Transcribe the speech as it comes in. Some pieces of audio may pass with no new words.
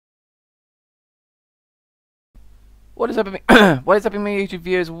What is up, what is up, my YouTube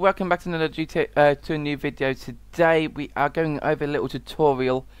viewers? Welcome back to another to a new video. Today we are going over a little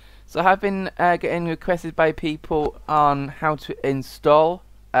tutorial. So I have been getting requested by people on how to install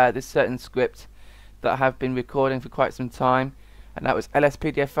this certain script that I have been recording for quite some time, and that was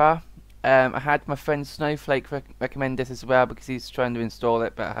LSPDFR. I had my friend Snowflake recommend this as well because he's trying to install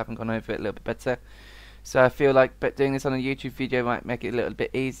it, but I haven't gone over it a little bit better. So I feel like doing this on a YouTube video might make it a little bit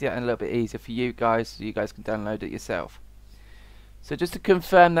easier and a little bit easier for you guys, so you guys can download it yourself. So just to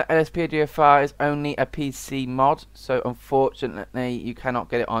confirm that LSPDFR is only a PC mod, so unfortunately you cannot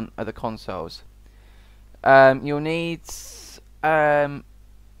get it on other consoles. You'll need, I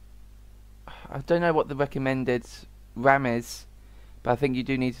don't know what the recommended RAM is, but I think you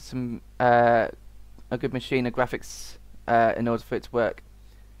do need some a good machine of graphics in order for it to work.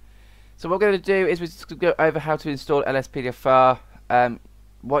 So what we're going to do is we're just going to go over how to install LSPDFR.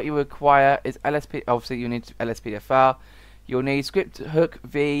 What you require is obviously you need LSPDFR, you'll need script hook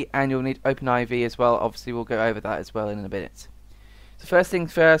V, and you'll need OpenIV as well. Obviously we'll go over that as well in a minute. So first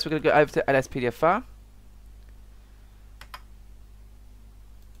things first, we're going to go over to LSPDFR.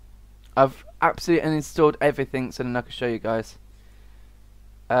 I've absolutely uninstalled everything so then I can show you guys.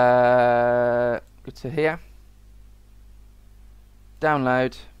 Go to here,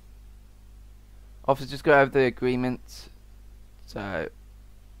 download. Obviously just go over the agreement, so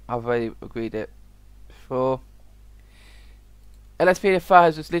I've already agreed it before. LSPDFR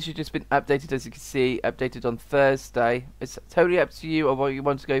has literally just been updated, as you can see, updated on Thursday. It's totally up to you on what you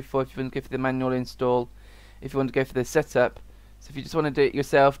want to go for, if you want to go for the manual install, if you want to go for the setup. So if you just want to do it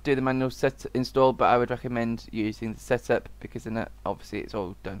yourself, do the manual install, but I would recommend using the setup because then obviously it's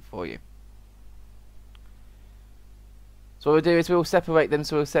all done for you. So what we'll do is we'll separate them.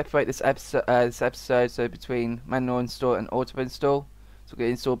 So we'll separate this episode, so between manual install and auto install. So we're going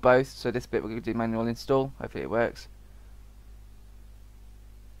to install both. So this bit we're going to do manual install. Hopefully it works.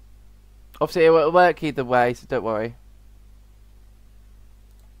 Obviously it will work either way, so don't worry.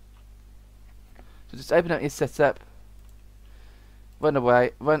 So just open up your setup.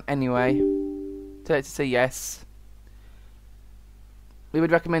 Run anyway. Tell it to say yes. We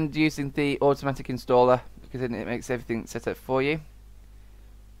would recommend using the automatic installer, because then it makes everything set up for you.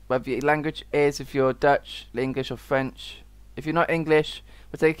 Whether your language is, if you're Dutch, English or French. If you're not English,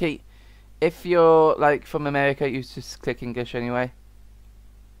 we'll take it. If you're like from America, you just click English anyway.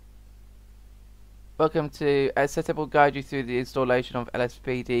 Welcome to setup will guide you through the installation of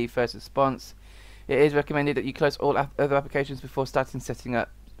LSPD First Response. It is recommended that you close all other applications before starting setup.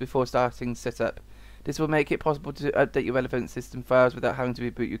 This will make it possible to update your relevant system files without having to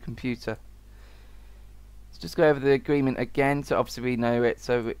reboot your computer. Just go over the agreement again, so obviously we know it,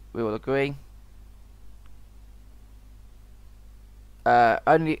 so we will agree. The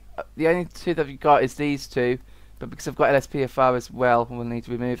only two that we've got is these two, but because I've got LSPDFR as well, we'll need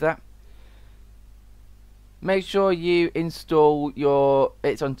to remove that. Make sure you install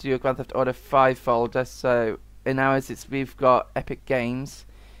it onto your Grand Theft Auto 5 folder. So in ours, we've got Epic Games.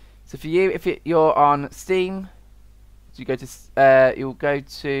 So for you, if you're on Steam, so you'll go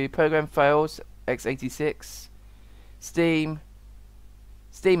to Program Files, x86, Steam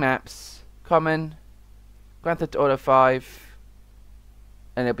Apps, Common, Grand Theft Auto 5,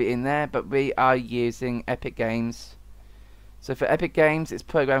 and it'll be in there, but we are using Epic Games. So for Epic Games, it's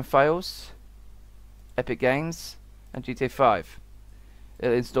Program Files, Epic Games, and GTA 5.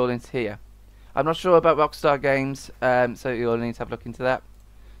 It'll install into here. I'm not sure about Rockstar Games, so you'll need to have a look into that.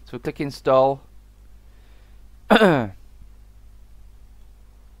 So we'll click Install.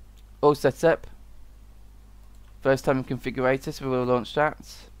 All set up. First time in configurator, so we will launch that.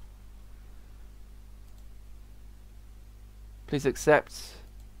 Please accept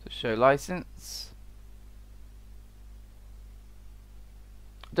to show license.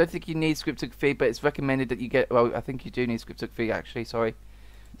 I don't think you need script hook fee, but it's recommended that you get, well, I think you do need script hook fee actually, sorry.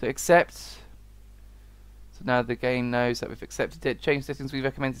 So accept. So now the game knows that we've accepted it. Change settings, we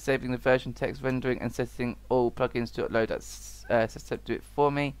recommend disabling the version text rendering and setting all plugins to upload that setup. Do it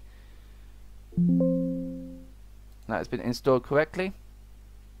for me. Now it's been installed correctly.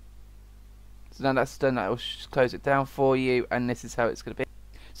 So now that's done, that will close it down for you, and this is how it's going to be.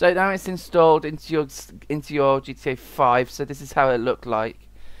 So now it's installed into your GTA 5. So this is how it looked like.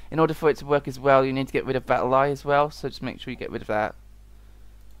 In order for it to work as well, you need to get rid of Battle Eye as well. So just make sure you get rid of that.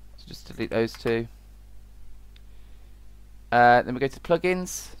 So just delete those two. Then we go to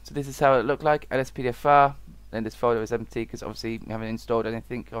plugins. So this is how it looked like. LSPDFR. Then this folder is empty because obviously we haven't installed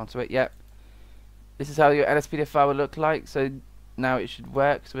anything onto it yet. This is how your LSPDFR will look like. So now it should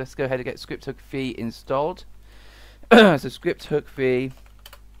work. So let's go ahead and get script hook V installed. So script hook V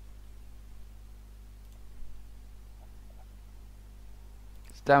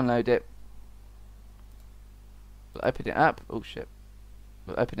Let's download it. We'll open it up. Oh shit.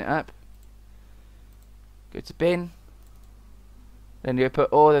 We'll open it up. Go to bin. Then you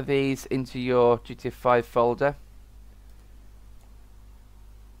put all of these into your GTA 5 folder.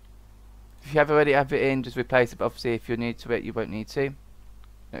 If you have already have it in, just replace it. But obviously, if you're new to it, you won't need to.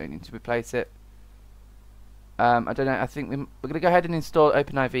 No need to replace it. I don't know. I think we're going to go ahead and install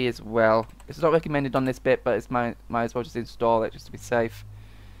OpenIV as well. It's not recommended on this bit, but it's might as well just install it just to be safe.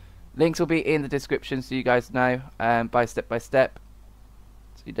 Links will be in the description, so you guys know by step,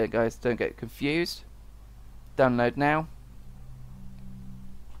 so you guys don't get confused. Download now.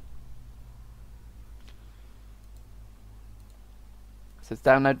 It says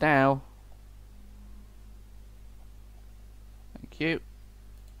download now. Thank you.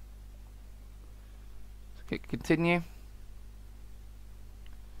 Click continue.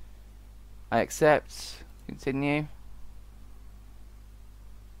 I accept. Continue.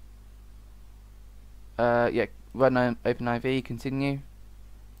 Yeah, run OpenIV. Continue.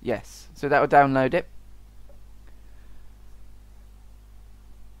 Yes. So that will download it.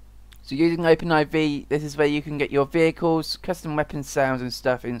 So using OpenIV, this is where you can get your vehicles, custom weapon sounds and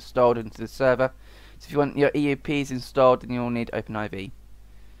stuff installed into the server. So if you want your EUPs installed, then you'll need OpenIV.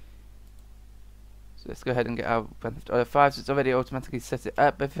 So let's go ahead and get our Grand Theft Auto 5. So it's already automatically set it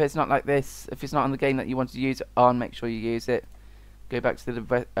up. But if it's not like this, if it's not on the game that you want to use it on, make sure you use it. Go back to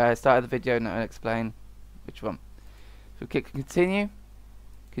the start of the video and I'll explain which one. So click continue.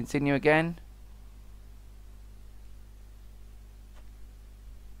 Continue again.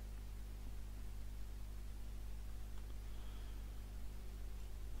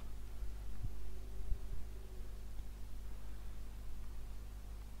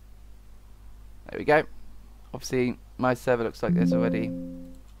 There we go. Obviously my server looks like this already,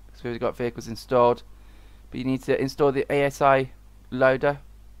 because we've already got vehicles installed, but you need to install the ASI loader,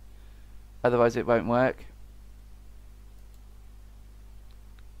 otherwise it won't work.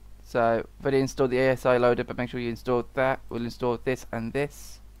 So I've already installed the ASI loader, but make sure you install that. We'll install this and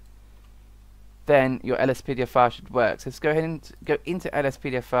this, then your LSPDFR should work. So let's go ahead and go into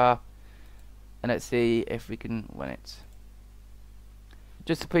LSPDFR and let's see if we can run it.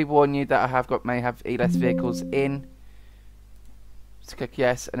 Just to pre-warn you that I have may have ELS vehicles in. Just click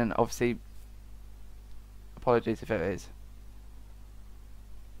yes, and then obviously apologies if it is.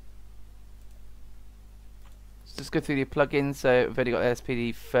 So just go through the plugins. So we've already got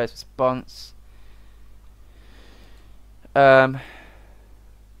LSPD First Response. Just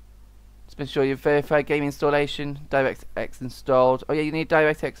make sure you verify game installation, DirectX installed. Oh yeah, you need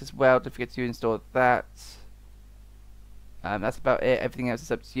DirectX as well. Don't forget to install that. That's about it. Everything else is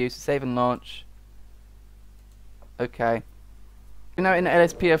up to you. So save and launch. Okay. We're now in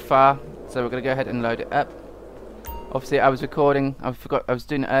LSPDFR, so we're going to go ahead and load it up. Obviously, I was recording. I was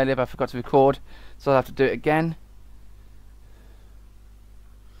doing it earlier, but I forgot to record, so I'll have to do it again.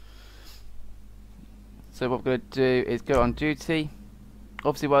 So what we're going to do is go on duty.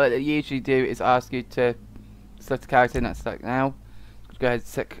 Obviously, what I usually do is ask you to select a character, and that's like now. Go ahead and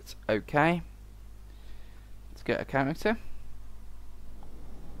select OK. Let's get a character.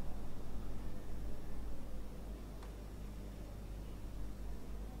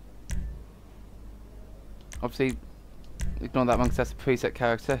 Obviously, ignore that one because that's a preset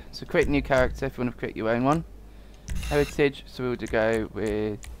character. So create a new character if you want to create your own one. Heritage, so we'll go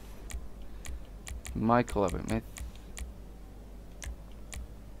with Michael, I went with.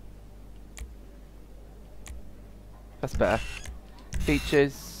 That's better.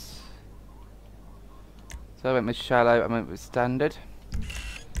 Features. So I went with shallow, I went with standard.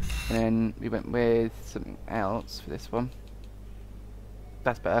 And then we went with something else for this one.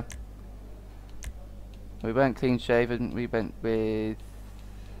 That's better. We weren't clean shaven, we went with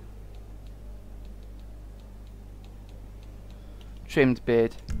trimmed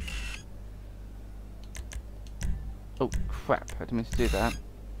beard. Oh crap, I didn't mean to do that.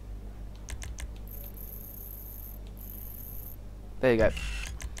 There you go.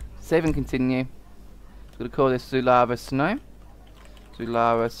 Save and continue. I'm going to call this Zulara Snow.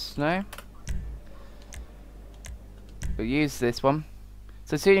 Zulara Snow. We'll use this one.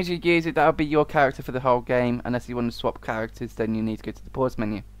 So as soon as you use it, that'll be your character for the whole game. Unless you want to swap characters, then you need to go to the pause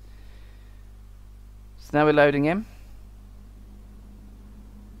menu. So now we're loading in.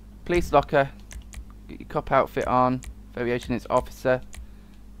 Police locker. Get your cop outfit on. Variation is officer.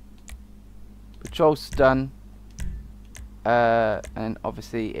 Patrol stun. And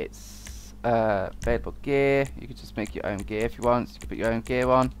obviously it's available gear. You can just make your own gear if you want. So you can put your own gear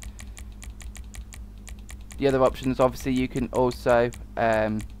on. The other options, obviously, you can also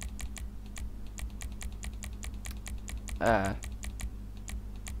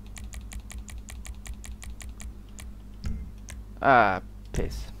Ah,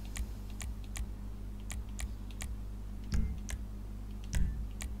 piss.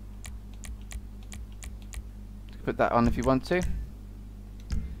 Put that on if you want to.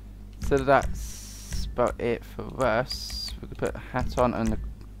 So that's about it for us. We could put a hat on and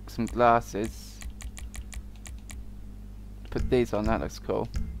some glasses. Put these on, that looks cool.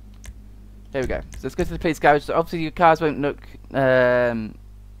 There we go. So let's go to the police garage. So obviously your cars won't look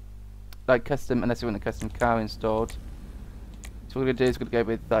like custom unless you want a custom car installed. So what we're going to do is we're going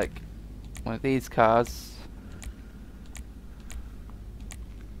to go with like one of these cars.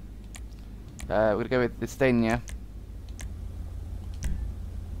 We're going to go with the Stania.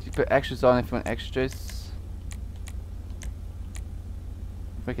 You put extras on if you want extras.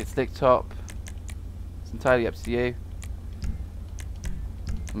 Make it slick top. It's entirely up to you.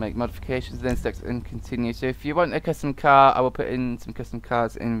 Make modifications, then select and continue. So if you want a custom car, I will put in some custom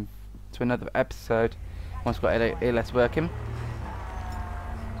cars in to another episode once we've got ELS working.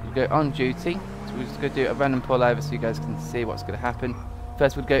 So we'll go on duty. So we're just going to do a random pull over so you guys can see what's going to happen.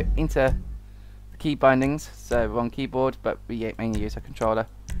 First we'll go into the key bindings. So we're on keyboard, but we mainly use a controller.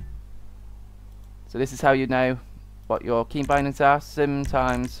 So this is how you know what your key bindings are.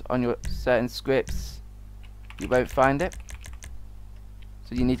 Sometimes on your certain scripts you won't find it.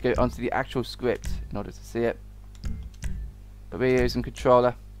 So you need to go onto the actual script in order to see it. But we're using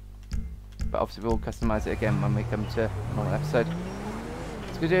controller. But obviously we'll customize it again when we come to a normal episode.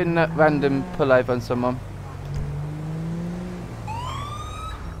 So we're doing a random pull over on someone.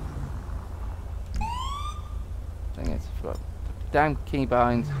 Dang it, I forgot. Damn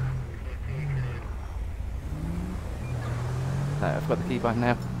keybind. No, I've got the keybind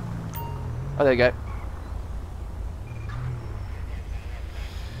now. Oh, there you go.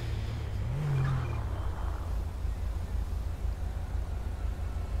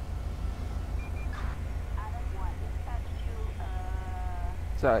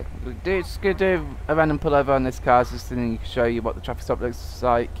 So, just going to do a random pullover on this car just to show you what the traffic stop looks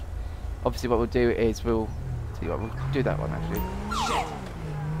like. Obviously what we'll do is we'll do that one actually.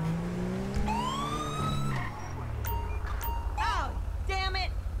 Oh, damn it!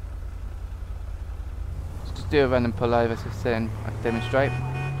 Just do a random pullover so then I can demonstrate.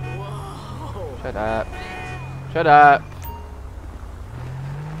 Whoa. Shut up. Shut up!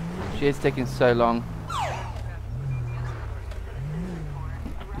 She is taking so long.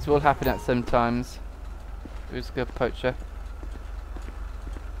 This will happen at some times. We're just going to poach her.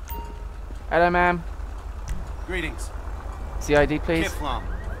 Hello, ma'am. Greetings. CID, please. Kiflam.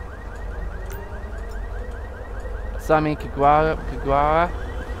 Sami Kagwara.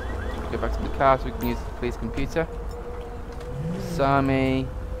 Go back to the car so we can use the police computer. Sami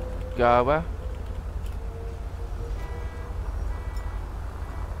Gawa.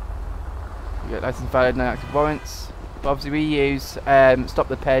 We got license valid, no active warrants. But obviously we use Stop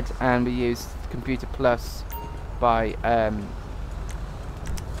the Ped and we use Computer Plus by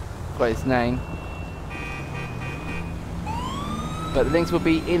got its name. But the links will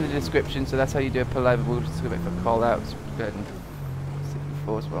be in the description, so that's how you do a pullover. We'll just wait for callouts. Go ahead and stick the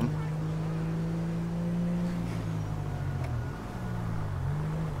force one.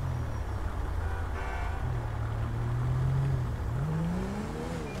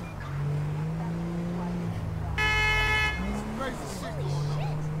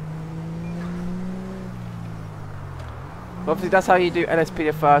 Obviously that's how you do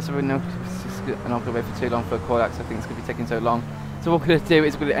LSPDFR, so we're not going to wait for too long for a call out, so I think it's going to be taking so long. So what we're going to do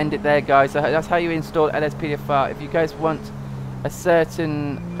is we're going to end it there, guys. So that's how you install LSPDFR. If you guys want a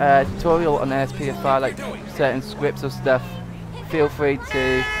certain tutorial on LSPDFR, like certain scripts or stuff, feel free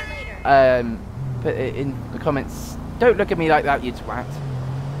to put it in the comments. Don't look at me like that, you twat.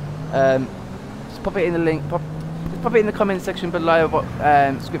 Just pop it in the link, pop it in the comment section below what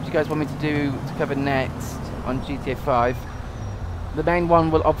script you guys want me to do to cover next on GTA 5. The main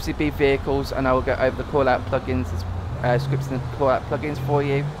one will obviously be vehicles, and I will go over the call-out plugins, scripts and call-out plugins for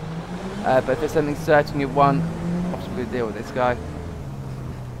you. But if there's something certain you want, obviously we'll deal with this guy.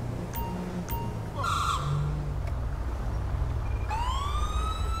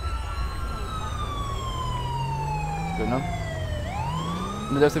 What's going on?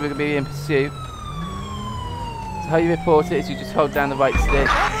 And there's also going to be in pursuit. So how you report it is you just hold down the right stick.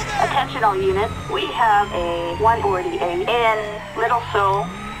 Attention all units, we have a 148 in Little Seoul.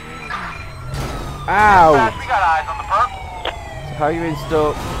 Ow! We got eyes on the perp. So how you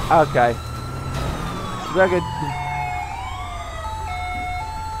install... Okay. So we're good.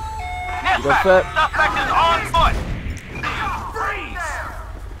 Dispatch, suspect is on foot. Freeze!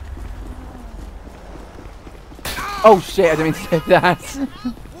 Oh shit, I didn't mean to say that.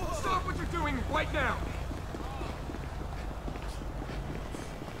 Stop what you're doing right now.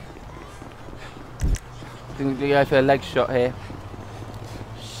 going to go for a leg shot here.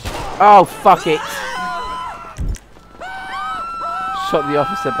 Oh, fuck it! Shot the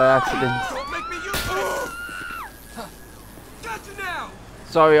officer by accident. Don't make me use this. Got you now.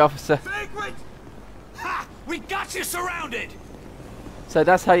 Sorry, officer. Banquet. Ha! We got you surrounded. So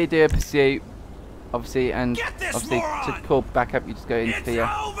that's how you do a pursuit, obviously, and Get this obviously moron! to call backup, you just go into It's the.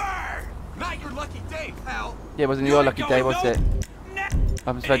 over. Not your lucky day, pal. Yeah, it wasn't You your ain't lucky day, going was it? no- What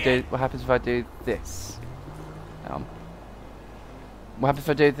happens if I do this? What happens if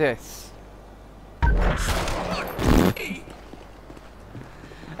I do this?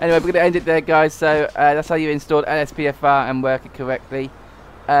 Anyway, we're going to end it there, guys. So that's how you install LSPDFR and work it correctly.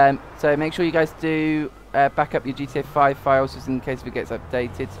 So make sure you guys do back up your GTA 5 files just in case if it gets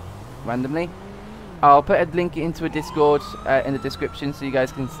updated randomly. I'll put a link into a Discord in the description so you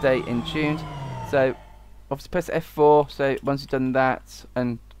guys can stay in tuned. So obviously press F4. So once you've done that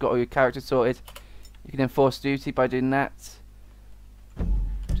and got all your characters sorted, you can enforce duty by doing that.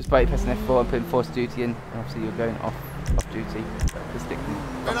 Just by pressing F4 and putting force duty in, and obviously you're going off duty. The stick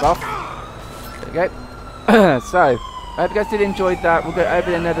can knock off. There you go. So, I hope you guys did enjoy that. We'll go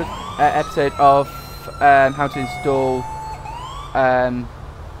over another episode of how to install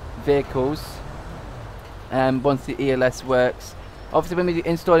vehicles once the ELS works. Obviously when we're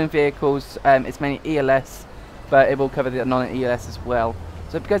installing vehicles, it's mainly ELS, but it will cover the non-ELS as well.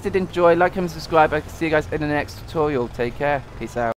 So if you guys did enjoy, like, comment, subscribe. I can see you guys in the next tutorial. Take care. Peace out.